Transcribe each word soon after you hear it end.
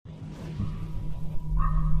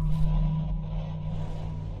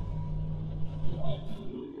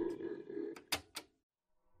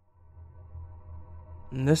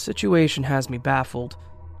This situation has me baffled.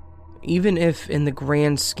 Even if, in the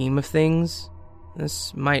grand scheme of things,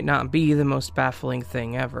 this might not be the most baffling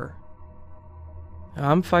thing ever.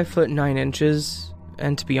 I'm 5'9",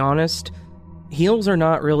 and to be honest, heels are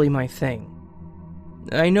not really my thing.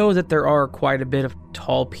 I know that there are quite a bit of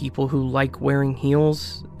tall people who like wearing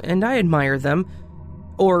heels, and I admire them,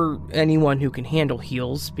 or anyone who can handle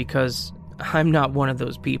heels, because I'm not one of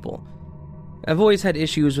those people. I've always had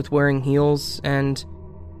issues with wearing heels, and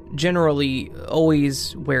generally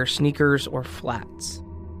always wear sneakers or flats.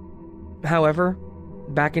 However,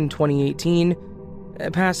 back in 2018,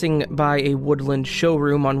 passing by a Woodland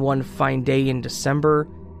showroom on one fine day in December,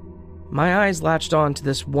 my eyes latched on to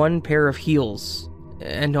this one pair of heels,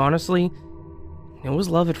 and honestly, it was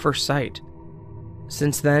love at first sight.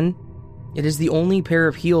 Since then, it is the only pair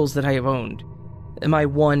of heels that I have owned, my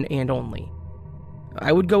one and only.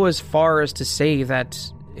 I would go as far as to say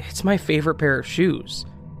that it's my favorite pair of shoes.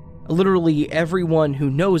 Literally everyone who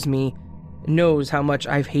knows me knows how much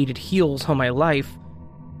I've hated heels all my life,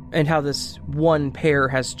 and how this one pair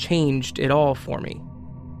has changed it all for me.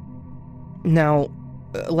 Now,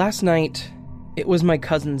 last night, it was my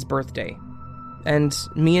cousin's birthday, and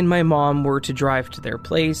me and my mom were to drive to their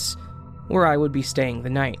place, where I would be staying the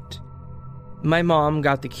night. My mom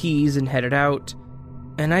got the keys and headed out,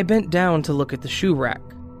 and I bent down to look at the shoe rack,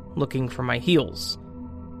 looking for my heels.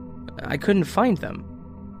 I couldn't find them,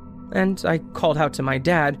 and I called out to my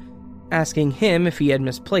dad, asking him if he had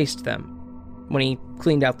misplaced them, when he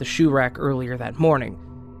cleaned out the shoe rack earlier that morning.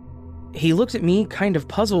 He looked at me kind of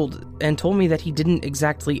puzzled and told me that he didn't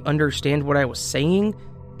exactly understand what I was saying,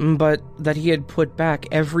 but that he had put back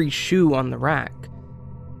every shoe on the rack.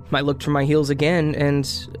 I looked for my heels again,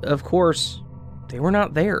 and, of course, they were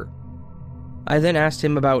not there. I then asked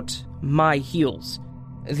him about my heels,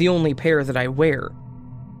 the only pair that I wear.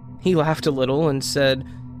 He laughed a little and said,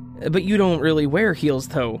 "But you don't really wear heels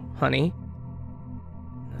though, honey."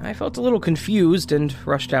 I felt a little confused and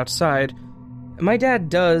rushed outside. My dad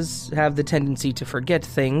does have the tendency to forget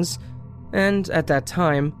things, and at that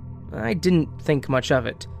time, I didn't think much of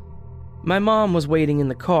it. My mom was waiting in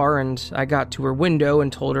the car, and I got to her window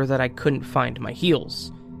and told her that I couldn't find my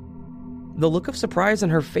heels. The look of surprise on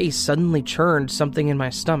her face suddenly churned something in my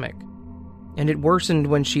stomach, and it worsened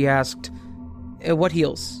when she asked, "What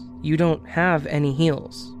heels? You don't have any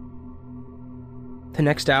heels." The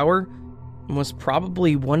next hour was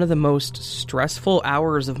probably one of the most stressful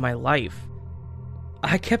hours of my life.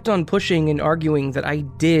 I kept on pushing and arguing that I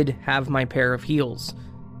did have my pair of heels.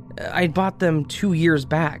 I'd bought them 2 years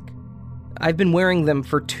back. I've been wearing them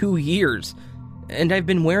for 2 years, and I've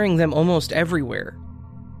been wearing them almost everywhere.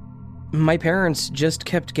 My parents just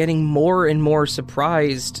kept getting more and more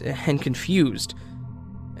surprised and confused,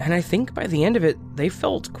 and I think by the end of it, they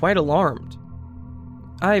felt quite alarmed.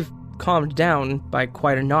 I've calmed down by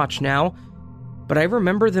quite a notch now, but I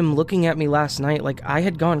remember them looking at me last night like I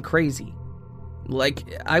had gone crazy.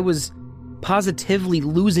 Like I was positively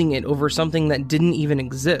losing it over something that didn't even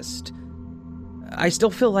exist. I still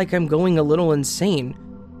feel like I'm going a little insane,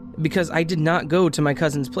 because I did not go to my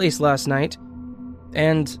cousin's place last night,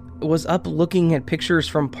 and was up looking at pictures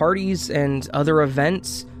from parties and other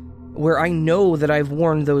events where I know that I've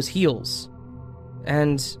worn those heels.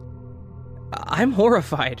 And I'm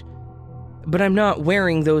horrified, but I'm not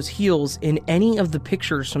wearing those heels in any of the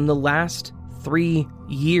pictures from the last 3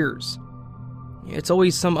 years. It's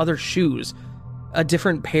always some other shoes, a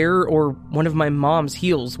different pair, or one of my mom's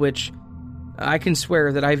heels, which I can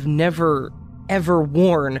swear that I've never, ever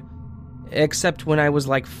worn, except when I was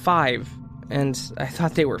like 5, and I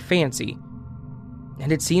thought they were fancy.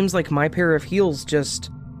 And it seems like my pair of heels just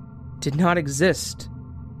did not exist,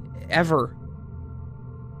 ever.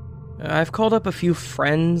 I've called up a few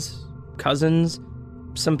friends, cousins,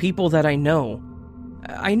 some people that I know.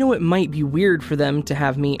 I know it might be weird for them to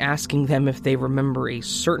have me asking them if they remember a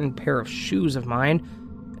certain pair of shoes of mine,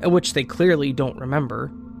 which they clearly don't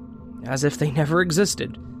remember, as if they never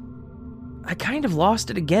existed. I kind of lost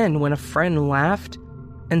it again when a friend laughed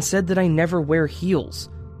and said that I never wear heels,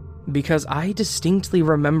 because I distinctly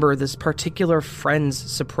remember this particular friend's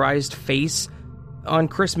surprised face on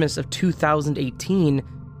Christmas of 2018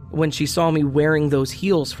 when she saw me wearing those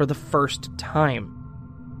heels for the first time.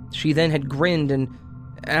 She then had grinned and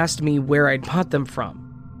asked me where I'd bought them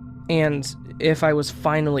from, and if I was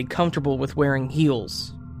finally comfortable with wearing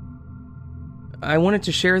heels. I wanted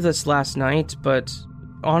to share this last night, but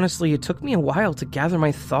honestly, it took me a while to gather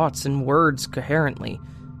my thoughts and words coherently.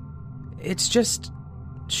 It's just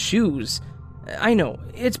shoes. I know,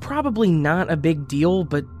 it's probably not a big deal,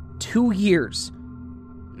 but 2 years.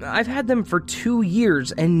 I've had them for 2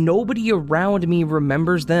 years, and nobody around me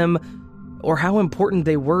remembers them or how important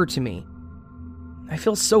they were to me. I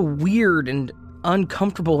feel so weird and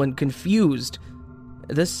uncomfortable and confused.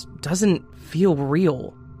 This doesn't feel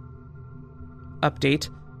real. Update.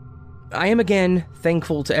 I am again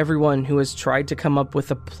thankful to everyone who has tried to come up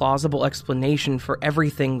with a plausible explanation for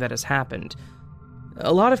everything that has happened.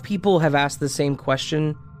 A lot of people have asked the same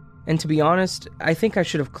question, and to be honest, I think I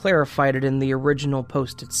should have clarified it in the original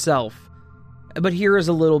post itself. But here is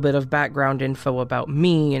a little bit of background info about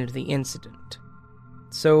me and the incident.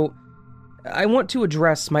 So, I want to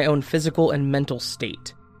address my own physical and mental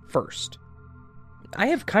state first. I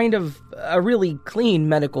have kind of a really clean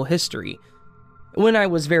medical history. When I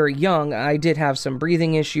was very young, I did have some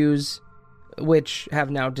breathing issues, which have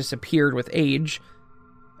now disappeared with age.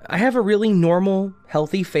 I have a really normal,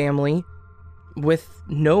 healthy family with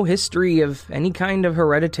no history of any kind of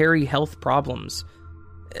hereditary health problems.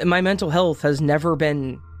 My mental health has never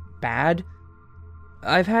been bad.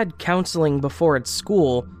 I've had counseling before at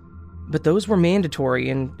school, but those were mandatory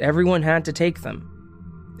and everyone had to take them.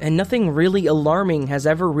 And nothing really alarming has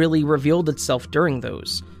ever really revealed itself during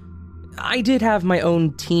those. I did have my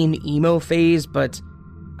own teen emo phase, but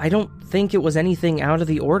I don't think it was anything out of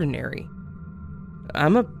the ordinary.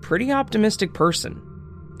 I'm a pretty optimistic person,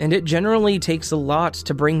 and it generally takes a lot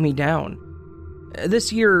to bring me down.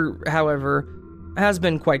 This year, however, has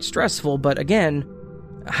been quite stressful, but again,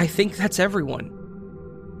 I think that's everyone.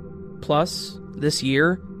 Plus, this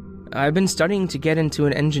year, I've been studying to get into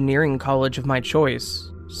an engineering college of my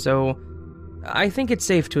choice, so I think it's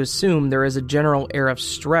safe to assume there is a general air of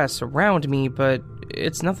stress around me, but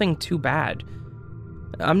it's nothing too bad.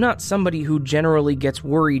 I'm not somebody who generally gets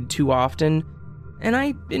worried too often, and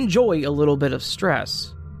I enjoy a little bit of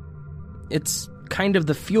stress. It's kind of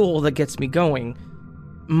the fuel that gets me going.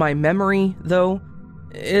 My memory, though,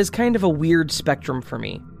 is kind of a weird spectrum for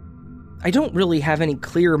me. I don't really have any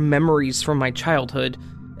clear memories from my childhood,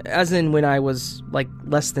 as in when I was,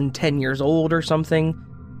 less than 10 years old or something.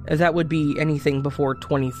 That would be anything before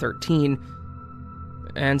 2013.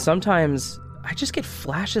 And sometimes, I just get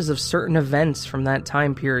flashes of certain events from that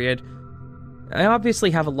time period. I obviously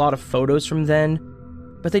have a lot of photos from then,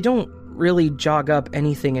 but they don't really jog up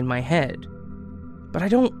anything in my head. But I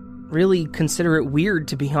don't really consider it weird,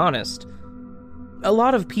 to be honest. A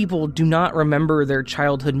lot of people do not remember their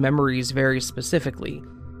childhood memories very specifically.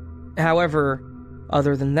 However,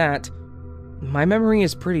 other than that, my memory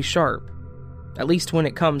is pretty sharp. At least when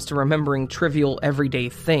it comes to remembering trivial everyday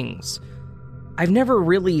things. I've never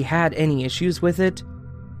really had any issues with it.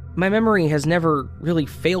 My memory has never really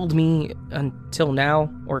failed me until now,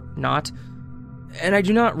 or not, and I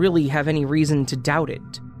do not really have any reason to doubt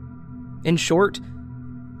it. In short,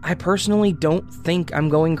 I personally don't think I'm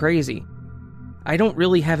going crazy. I don't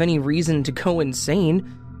really have any reason to go insane.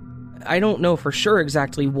 I don't know for sure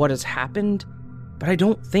exactly what has happened, but I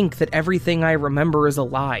don't think that everything I remember is a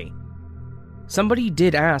lie. Somebody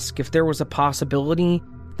did ask if there was a possibility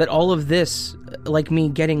that all of this, like me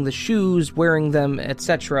getting the shoes, wearing them,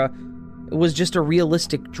 etc., was just a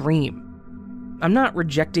realistic dream. I'm not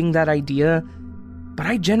rejecting that idea, but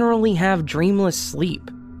I generally have dreamless sleep.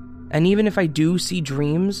 And even if I do see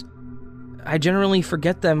dreams, I generally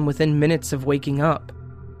forget them within minutes of waking up.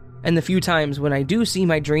 And the few times when I do see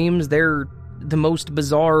my dreams, they're the most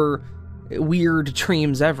bizarre, weird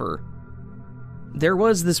dreams ever. There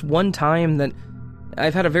was this one time that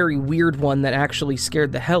I've had a very weird one that actually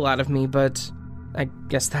scared the hell out of me, but I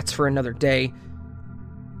guess that's for another day.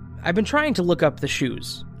 I've been trying to look up the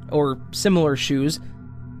shoes, or similar shoes,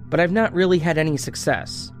 but I've not really had any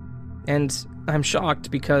success. And I'm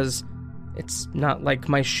shocked because it's not like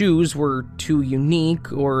my shoes were too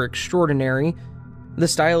unique or extraordinary. The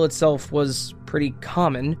style itself was pretty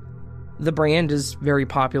common. The brand is very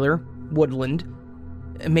popular, Woodland.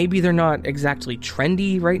 Maybe they're not exactly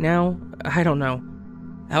trendy right now, I don't know.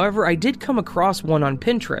 However, I did come across one on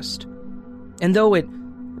Pinterest, and though it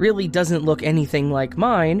really doesn't look anything like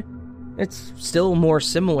mine, it's still more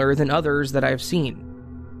similar than others that I've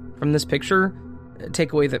seen. From this picture,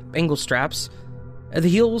 take away the angle straps, the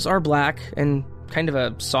heels are black and kind of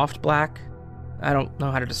a soft black. I don't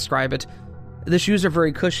know how to describe it. The shoes are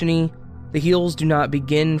very cushiony. The heels do not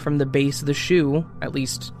begin from the base of the shoe, at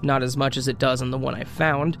least not as much as it does on the one I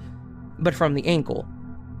found, but from the ankle.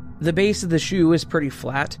 The base of the shoe is pretty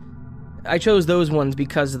flat. I chose those ones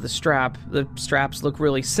because of the strap. The straps look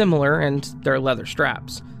really similar, and they're leather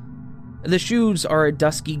straps. The shoes are a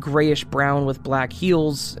dusky grayish-brown with black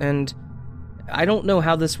heels, and I don't know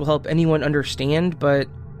how this will help anyone understand, but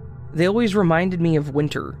they always reminded me of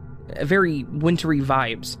winter. Very wintry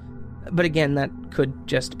vibes. But again, that could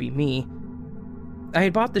just be me. I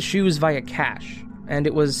had bought the shoes via cash, and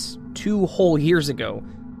it was 2 whole years ago,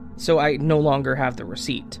 so I no longer have the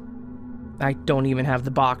receipt. I don't even have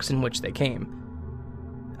the box in which they came.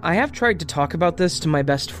 I have tried to talk about this to my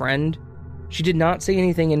best friend. She did not say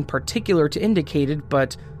anything in particular to indicate it,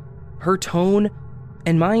 but her tone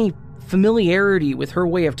and my familiarity with her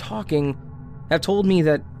way of talking have told me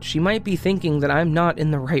that she might be thinking that I'm not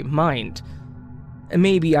in the right mind.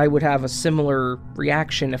 Maybe I would have a similar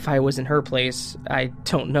reaction if I was in her place. I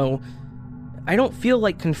don't know. I don't feel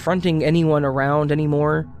like confronting anyone around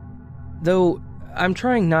anymore, though I'm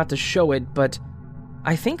trying not to show it, but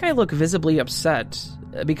I think I look visibly upset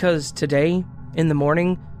because today, in the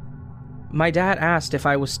morning, my dad asked if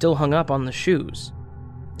I was still hung up on the shoes,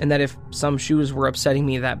 and that if some shoes were upsetting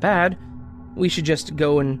me that bad, we should just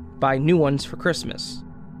go and buy new ones for Christmas.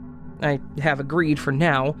 I have agreed for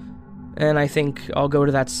now, and I think I'll go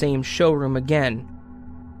to that same showroom again.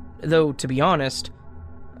 Though, to be honest,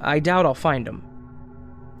 I doubt I'll find them.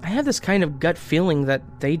 I have this kind of gut feeling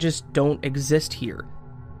that they just don't exist here.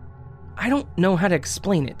 I don't know how to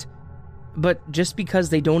explain it, but just because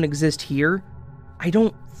they don't exist here, I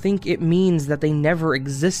don't think it means that they never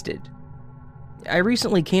existed. I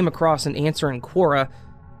recently came across an answer in Quora,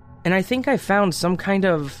 and I think I found some kind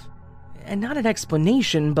of, and not an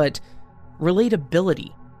explanation, but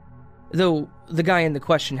relatability. Though the guy in the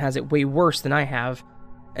question has it way worse than I have,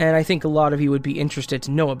 and I think a lot of you would be interested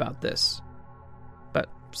to know about this. But,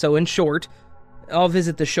 so in short, I'll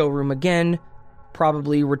visit the showroom again,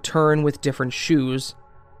 probably return with different shoes,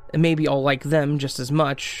 and maybe I'll like them just as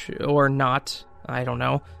much, or not, I don't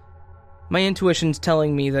know. My intuition's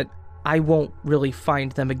telling me that I won't really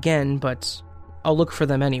find them again, but I'll look for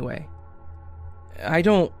them anyway. I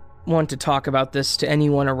don't want to talk about this to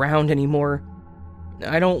anyone around anymore.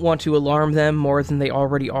 I don't want to alarm them more than they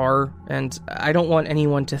already are, and I don't want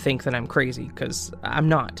anyone to think that I'm crazy, because I'm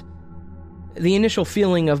not. The initial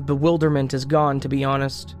feeling of bewilderment is gone, to be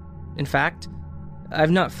honest. In fact, I've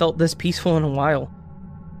not felt this peaceful in a while.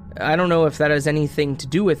 I don't know if that has anything to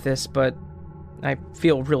do with this, but I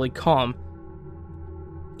feel really calm.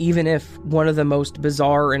 Even if one of the most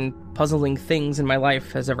bizarre and puzzling things in my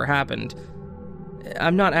life has ever happened.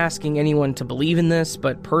 I'm not asking anyone to believe in this,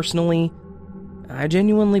 but personally, I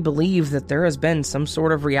genuinely believe that there has been some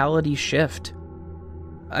sort of reality shift.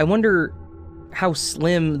 I wonder how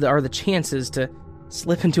slim are the chances to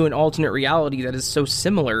slip into an alternate reality that is so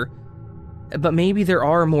similar, but maybe there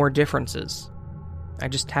are more differences. I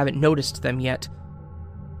just haven't noticed them yet.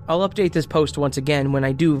 I'll update this post once again when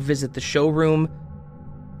I do visit the showroom.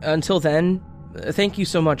 Until then, thank you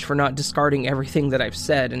so much for not discarding everything that I've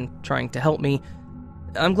said and trying to help me.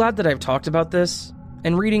 I'm glad that I've talked about this,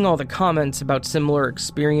 and reading all the comments about similar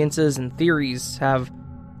experiences and theories have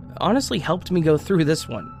honestly helped me go through this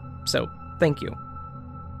one, so thank you.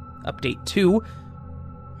 Update 2.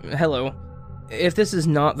 Hello. If this is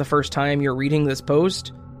not the first time you're reading this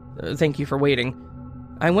post, thank you for waiting.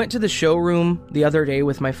 I went to the showroom the other day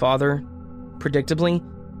with my father. Predictably,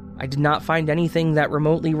 I did not find anything that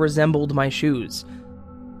remotely resembled my shoes.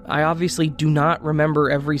 I obviously do not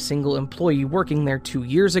remember every single employee working there 2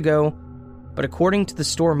 years ago, but according to the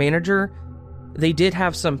store manager, they did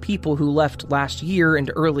have some people who left last year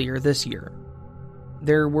and earlier this year.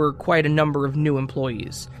 There were quite a number of new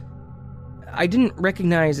employees. I didn't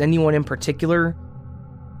recognize anyone in particular.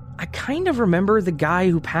 I kind of remember the guy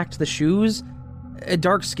who packed the shoes,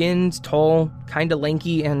 dark-skinned, tall, kinda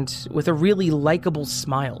lanky, and with a really likable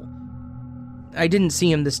smile. I didn't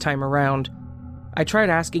see him this time around. I tried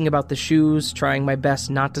asking about the shoes, trying my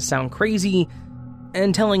best not to sound crazy,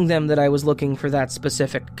 and telling them that I was looking for that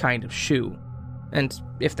specific kind of shoe, and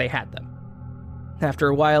if they had them. After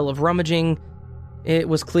a while of rummaging, it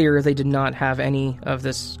was clear they did not have any of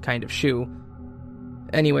this kind of shoe.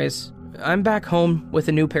 Anyways, I'm back home with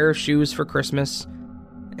a new pair of shoes for Christmas,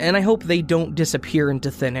 and I hope they don't disappear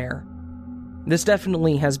into thin air. This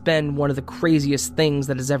definitely has been one of the craziest things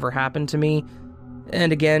that has ever happened to me,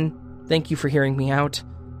 and again, thank you for hearing me out.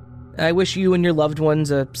 I wish you and your loved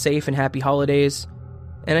ones a safe and happy holidays,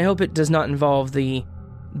 and I hope it does not involve the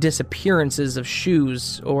disappearances of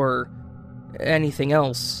shoes or anything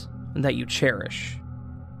else that you cherish.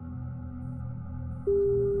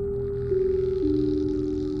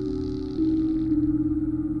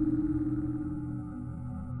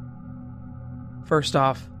 First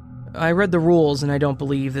off, I read the rules and I don't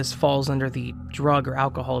believe this falls under the drug or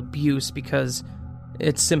alcohol abuse because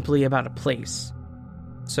it's simply about a place.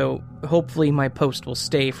 So hopefully my post will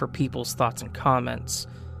stay for people's thoughts and comments.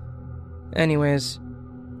 Anyways,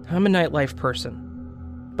 I'm a nightlife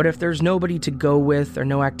person, but if there's nobody to go with or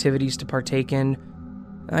no activities to partake in,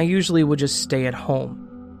 I usually would just stay at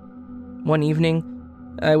home. One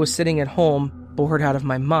evening, I was sitting at home, bored out of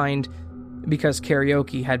my mind, because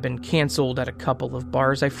karaoke had been canceled at a couple of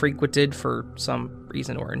bars I frequented for some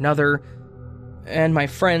reason or another, and my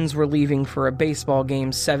friends were leaving for a baseball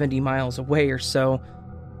game 70 miles away or so,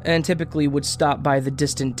 and typically would stop by the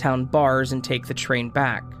distant town bars and take the train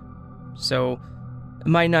back. So,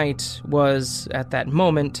 my night was, at that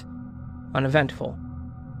moment, uneventful.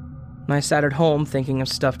 I sat at home thinking of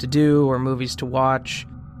stuff to do or movies to watch,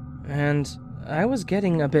 and I was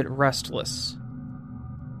getting a bit restless.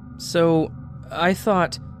 So, I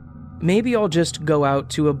thought, maybe I'll just go out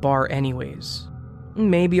to a bar anyways.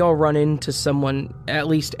 Maybe I'll run into someone at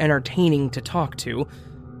least entertaining to talk to.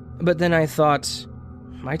 But then I thought,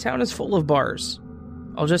 my town is full of bars.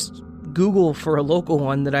 I'll just Google for a local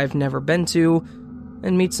one that I've never been to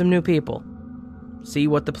and meet some new people. See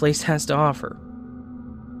what the place has to offer.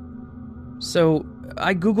 So,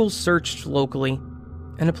 I Google searched locally,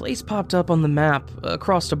 and a place popped up on the map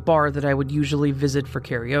across a bar that I would usually visit for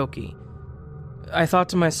karaoke. I thought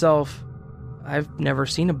to myself, I've never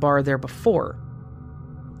seen a bar there before.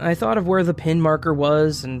 I thought of where the pin marker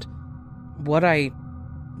was, and what I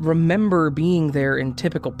remember being there in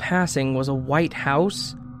typical passing was a white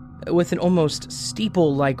house with an almost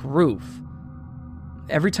steeple-like roof.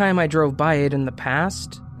 Every time I drove by it in the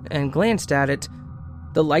past and glanced at it,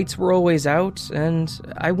 the lights were always out, and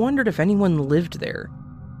I wondered if anyone lived there.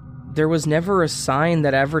 There was never a sign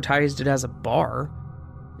that advertised it as a bar,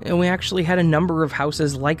 and we actually had a number of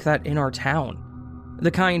houses like that in our town.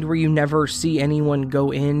 The kind where you never see anyone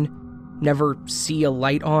go in, never see a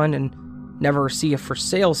light on, and never see a for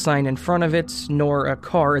sale sign in front of it, nor a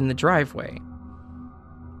car in the driveway.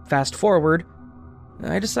 Fast forward,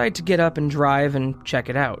 I decide to get up and drive and check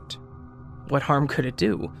it out. What harm could it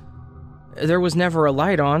do? There was never a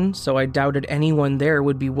light on, so I doubted anyone there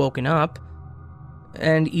would be woken up.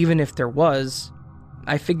 And even if there was,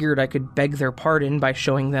 I figured I could beg their pardon by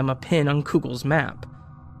showing them a pin on Google's map.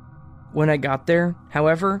 When I got there,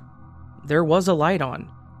 however, there was a light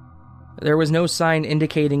on. There was no sign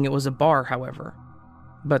indicating it was a bar, however.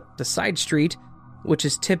 But the side street, which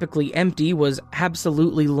is typically empty, was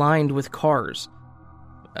absolutely lined with cars.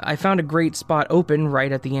 I found a great spot open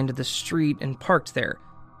right at the end of the street and parked there.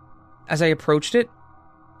 As I approached it,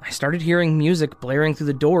 I started hearing music blaring through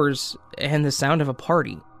the doors and the sound of a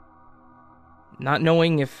party. Not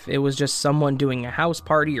knowing if it was just someone doing a house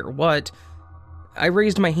party or what, I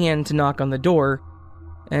raised my hand to knock on the door,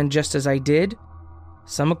 and just as I did,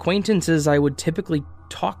 some acquaintances I would typically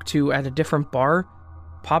talk to at a different bar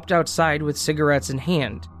popped outside with cigarettes in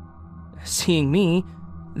hand. Seeing me,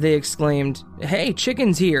 they exclaimed, "Hey,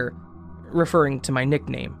 Chicken's here," referring to my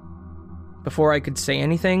nickname. Before I could say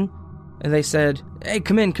anything, they said, "Hey,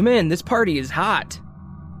 come in, this party is hot."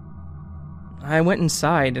 I went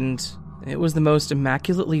inside, and it was the most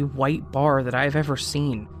immaculately white bar that I've ever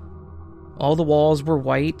seen. All the walls were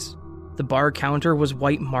white, the bar counter was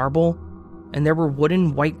white marble, and there were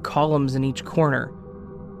wooden white columns in each corner.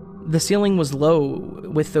 The ceiling was low,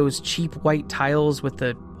 with those cheap white tiles with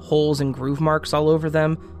the holes and groove marks all over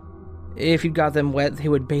them. If you got them wet, they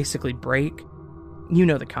would basically break. You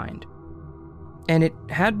know the kind. And it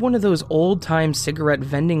had one of those old-time cigarette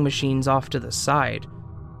vending machines off to the side.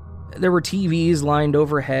 There were TVs lined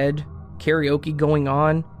overhead, karaoke going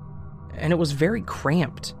on, and it was very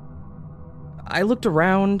cramped. I looked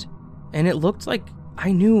around, and it looked like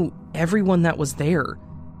I knew everyone that was there.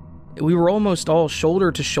 We were almost all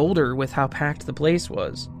shoulder to shoulder with how packed the place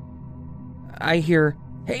was. I hear,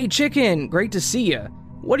 "Hey, Chicken, great to see ya.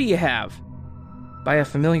 What do you have?" by a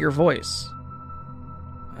familiar voice.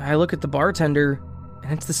 I look at the bartender,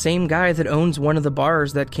 and it's the same guy that owns one of the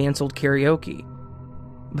bars that canceled karaoke.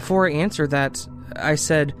 Before I answer that, I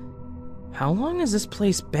said, "How long has this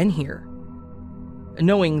place been here?"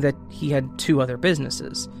 Knowing that he had two other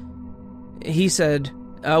businesses. He said,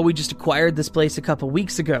 "We just acquired this place a couple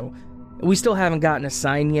weeks ago. We still haven't gotten a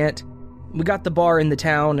sign yet. We got the bar in the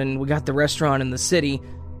town and we got the restaurant in the city.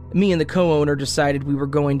 Me and the co-owner decided we were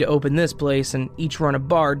going to open this place and each run a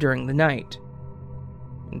bar during the night."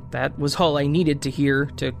 That was all I needed to hear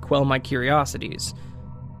to quell my curiosities.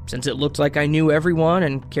 Since it looked like I knew everyone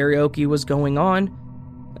and karaoke was going on,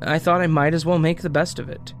 I thought I might as well make the best of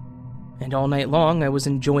it. And all night long I was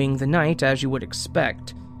enjoying the night as you would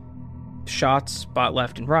expect. Shots, spot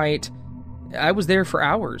left and right. I was there for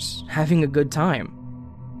hours, having a good time.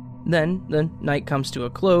 Then the night comes to a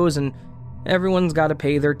close and everyone's got to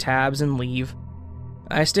pay their tabs and leave.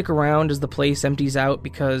 I stick around as the place empties out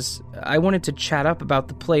because I wanted to chat up about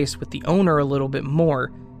the place with the owner a little bit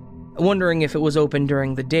more, wondering if it was open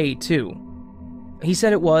during the day too. He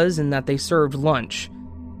said it was and that they served lunch.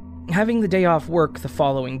 Having the day off work the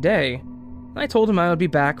following day, I told him I would be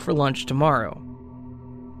back for lunch tomorrow.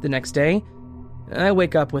 The next day, I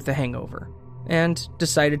wake up with a hangover and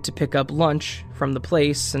decided to pick up lunch from the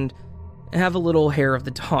place and have a little hair of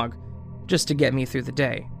the dog just to get me through the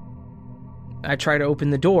day. I try to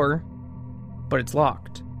open the door, but it's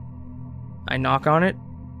locked. I knock on it,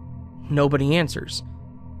 nobody answers.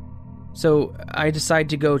 So I decide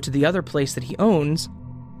to go to the other place that he owns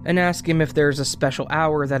and ask him if there's a special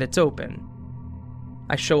hour that it's open.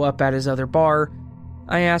 I show up at his other bar,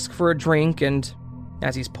 I ask for a drink, and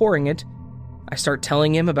as he's pouring it, I start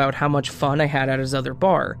telling him about how much fun I had at his other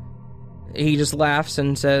bar. He just laughs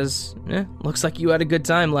and says, looks like you had a good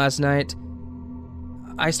time last night.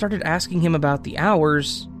 I started asking him about the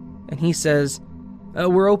hours, and he says,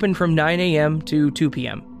 we're open from 9 a.m. to 2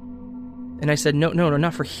 p.m. And I said, no,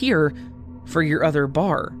 not for here, for your other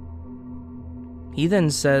bar. He then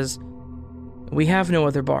says, we have no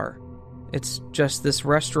other bar. It's just this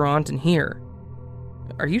restaurant and here.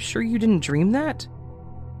 Are you sure you didn't dream that?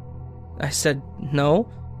 I said,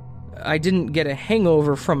 no, I didn't get a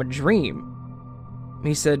hangover from a dream.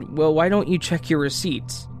 He said, well, why don't you check your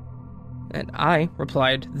receipts? And I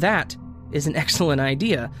replied, that is an excellent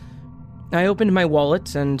idea. I opened my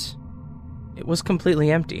wallet and it was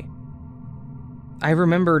completely empty. I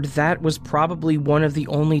remembered that was probably one of the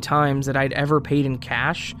only times that I'd ever paid in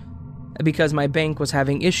cash, because my bank was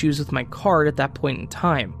having issues with my card at that point in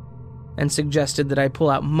time, and suggested that I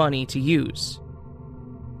pull out money to use.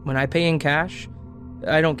 When I pay in cash,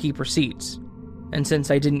 I don't keep receipts, and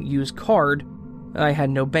since I didn't use card, I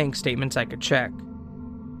had no bank statements I could check.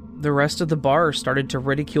 The rest of the bar started to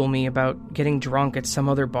ridicule me about getting drunk at some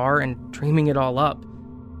other bar and dreaming it all up,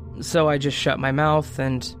 so I just shut my mouth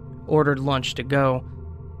and ordered lunch to go.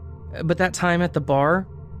 But that time at the bar,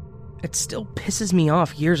 it still pisses me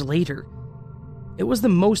off years later. It was the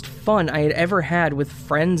most fun I had ever had with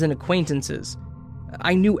friends and acquaintances.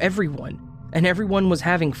 I knew everyone, and everyone was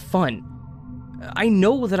having fun. I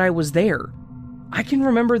know that I was there. I can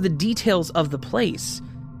remember the details of the place.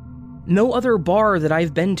 No other bar that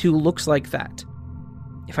I've been to looks like that.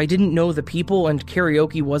 If I didn't know the people and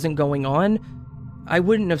karaoke wasn't going on, I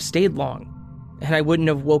wouldn't have stayed long, and I wouldn't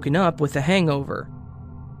have woken up with a hangover.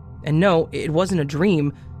 And no, it wasn't a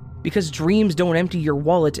dream, because dreams don't empty your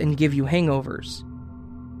wallet and give you hangovers.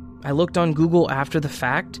 I looked on Google after the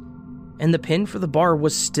fact, and the pin for the bar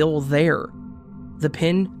was still there. The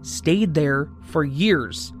pin stayed there for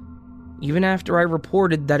years, even after I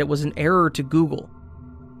reported that it was an error to Google.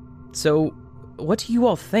 So, what do you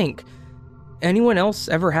all think? Anyone else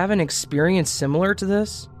ever have an experience similar to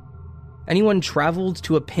this? Anyone traveled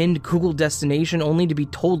to a pinned Google destination only to be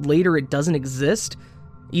told later it doesn't exist,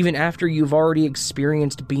 even after you've already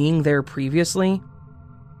experienced being there previously?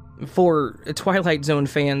 For Twilight Zone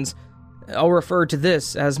fans, I'll refer to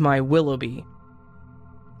this as my Willoughby.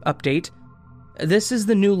 Update: this is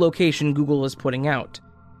the new location Google is putting out,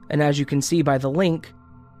 and as you can see by the link,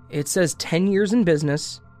 it says 10 years in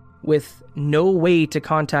business, with no way to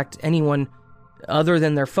contact anyone other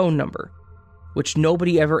than their phone number, which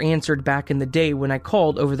nobody ever answered back in the day when I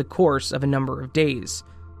called over the course of a number of days,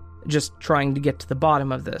 just trying to get to the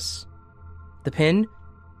bottom of this. The pin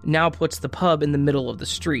now puts the pub in the middle of the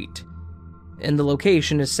street, and the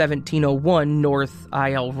location is 1701 North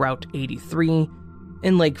IL Route 83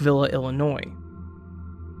 in Lake Villa, Illinois.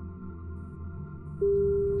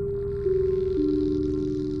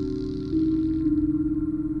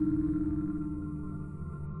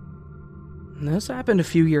 This happened a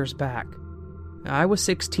few years back. I was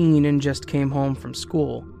 16 and just came home from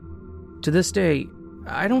school. To this day,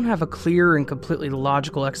 I don't have a clear and completely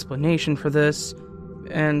logical explanation for this,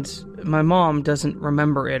 and my mom doesn't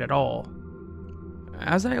remember it at all.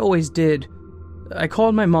 As I always did, I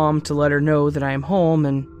called my mom to let her know that I am home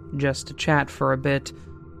and just to chat for a bit.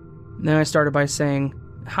 Then I started by saying,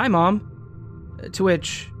 "Hi, Mom," to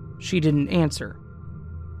which she didn't answer.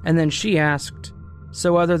 And then she asked,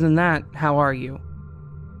 "So other than that, how are you?"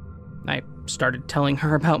 I started telling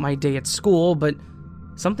her about my day at school, but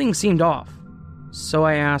something seemed off. So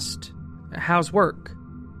I asked, "How's work?"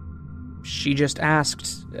 She just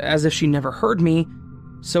asked, as if she never heard me,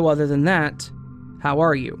 "So other than that, how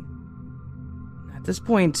are you?" At this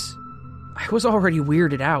point, I was already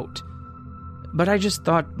weirded out, but I just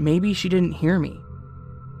thought maybe she didn't hear me.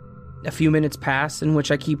 A few minutes pass in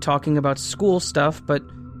which I keep talking about school stuff, but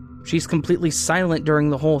she's completely silent during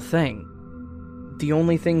the whole thing. The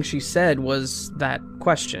only thing she said was that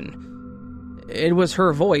question. It was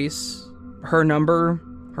her voice, her number,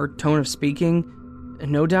 her tone of speaking,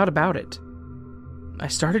 No doubt about it. I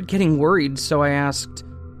started getting worried, so I asked,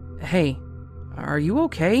 "Hey, are you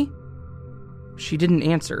okay?" She didn't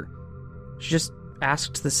answer. She just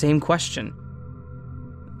asked the same question.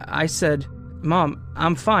 I said, "Mom,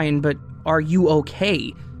 I'm fine, but are you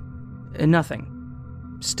okay?" Nothing.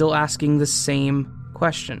 Still asking the same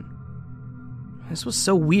question. This was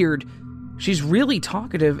so weird. She's really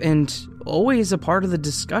talkative and always a part of the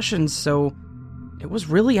discussions, so it was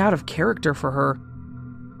really out of character for her.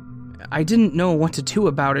 I didn't know what to do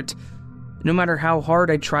about it. No matter how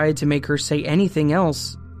hard I tried to make her say anything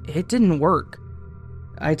else, it didn't work.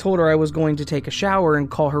 I told her I was going to take a shower and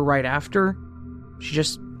call her right after. She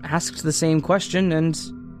just asked the same question, and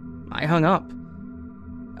I hung up.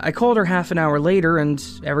 I called her half an hour later, and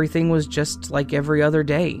everything was just like every other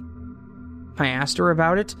day. I asked her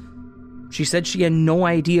about it. She said she had no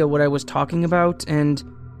idea what I was talking about, and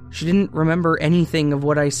she didn't remember anything of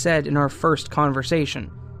what I said in our first conversation.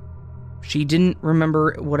 She didn't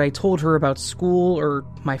remember what I told her about school or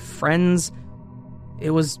my friends.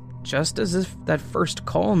 It was just as if that first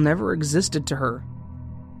call never existed to her.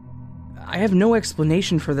 I have no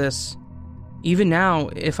explanation for this. Even now,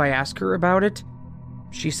 if I ask her about it,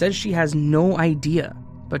 she says she has no idea,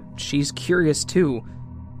 but she's curious too.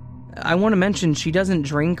 I want to mention she doesn't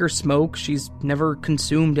drink or smoke, she's never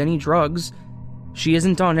consumed any drugs, she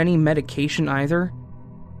isn't on any medication either.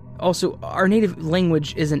 Also, our native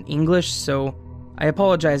language isn't English, so I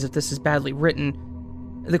apologize if this is badly written.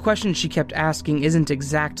 The question she kept asking isn't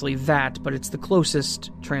exactly that, but it's the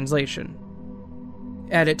closest translation.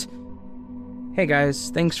 Edit. Hey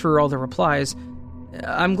guys, thanks for all the replies.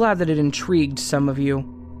 I'm glad that it intrigued some of you.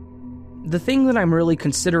 The thing that I'm really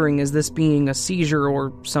considering is this being a seizure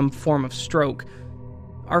or some form of stroke.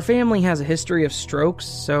 Our family has a history of strokes,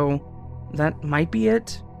 so that might be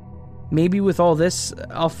it. Maybe with all this,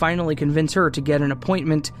 I'll finally convince her to get an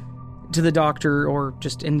appointment to the doctor or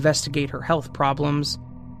just investigate her health problems.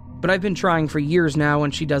 But I've been trying for years now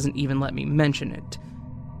and she doesn't even let me mention it.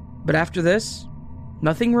 But after this,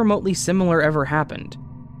 nothing remotely similar ever happened.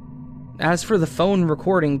 As for the phone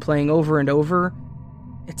recording playing over and over,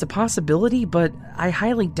 it's a possibility, but I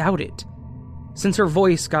highly doubt it, since her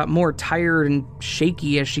voice got more tired and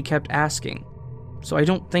shaky as she kept asking. So I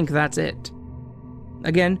don't think that's it.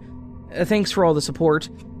 Again, thanks for all the support.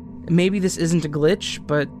 Maybe this isn't a glitch,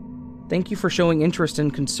 but thank you for showing interest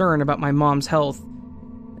and concern about my mom's health.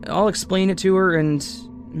 I'll explain it to her, and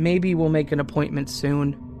maybe we'll make an appointment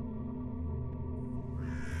soon.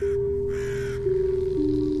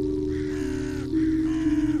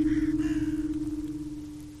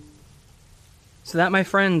 So that, my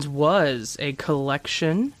friends, was a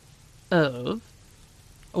collection of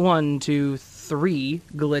 1, 2, 3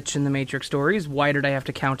 Glitch in the Matrix stories. Why did I have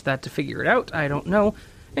to count that to figure it out? I don't know.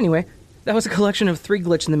 Anyway, that was a collection of 3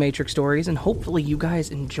 Glitch in the Matrix stories, and hopefully you guys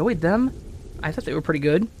enjoyed them. I thought they were pretty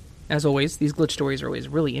good. As always, these Glitch stories are always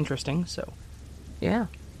really interesting, so yeah.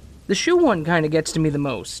 The shoe one kind of gets to me the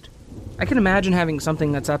most. I can imagine having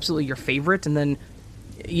something that's absolutely your favorite, and then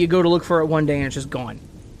you go to look for it one day and it's just gone.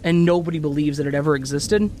 And nobody believes that it ever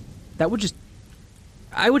existed. That would just...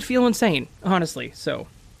 I would feel insane, honestly, so...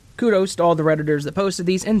 Kudos to all the Redditors that posted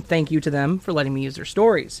these, and thank you to them for letting me use their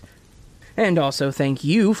stories. And also, thank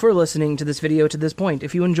you for listening to this video to this point.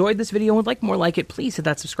 If you enjoyed this video and would like more like it, please hit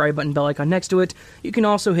that subscribe button, bell icon next to it. You can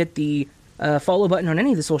also hit the follow button on any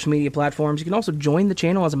of the social media platforms. You can also join the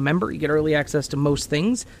channel as a member. You get early access to most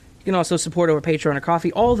things. You can also support over Patreon or Ko-fi.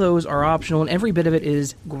 All those are optional, and every bit of it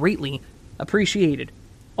is greatly appreciated.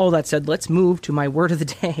 All that said, let's move to my word of the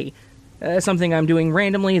day. Something I'm doing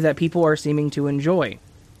randomly that people are seeming to enjoy.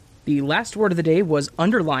 The last word of the day was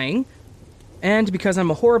underlying, and because I'm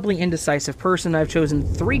a horribly indecisive person, I've chosen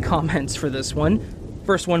 3 comments for this one.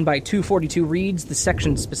 First one by 242 reads the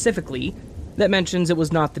section specifically that mentions it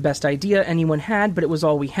was not the best idea anyone had, but it was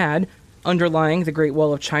all we had. Underlying, the Great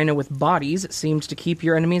Wall of China with bodies seemed to keep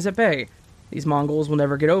your enemies at bay. These Mongols will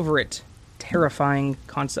never get over it. Terrifying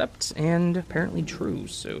concept, and apparently true,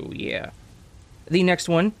 so yeah. The next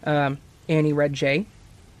one, Annie Red J,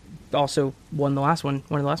 also one of the last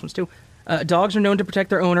ones too. Dogs are known to protect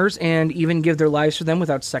their owners and even give their lives for them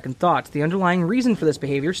without second thought. The underlying reason for this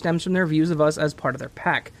behavior stems from their views of us as part of their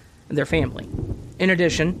pack, and their family. In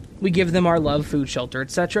addition, we give them our love, food, shelter,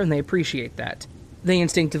 etc., and they appreciate that. They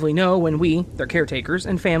instinctively know when we, their caretakers,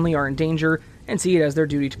 and family are in danger, and see it as their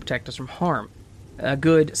duty to protect us from harm. A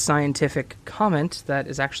good scientific comment that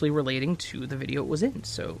is actually relating to the video it was in,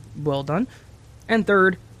 so well done. And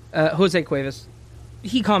third, Jose Cuevas.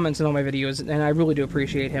 He comments in all my videos, and I really do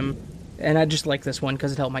appreciate him, and I just like this one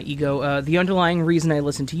because it helped my ego. The underlying reason I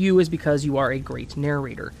listen to you is because you are a great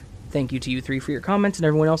narrator. Thank you to you three for your comments and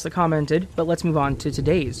everyone else that commented, but let's move on to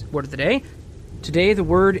today's word of the day. Today, the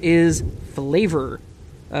word is flavor.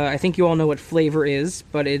 I think you all know what flavor is,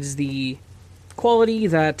 but it's the quality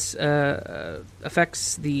that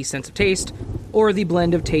affects the sense of taste, or the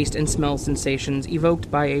blend of taste and smell sensations evoked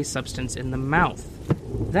by a substance in the mouth.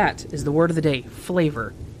 That is the word of the day,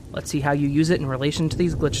 flavor. Let's see how you use it in relation to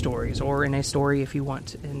these glitch stories, or in a story if you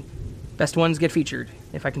want. And best ones get featured,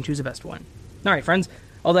 if I can choose a best one. Alright, friends,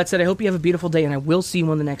 all that said, I hope you have a beautiful day, and I will see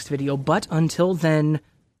you on the next video, but until then,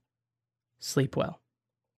 sleep well.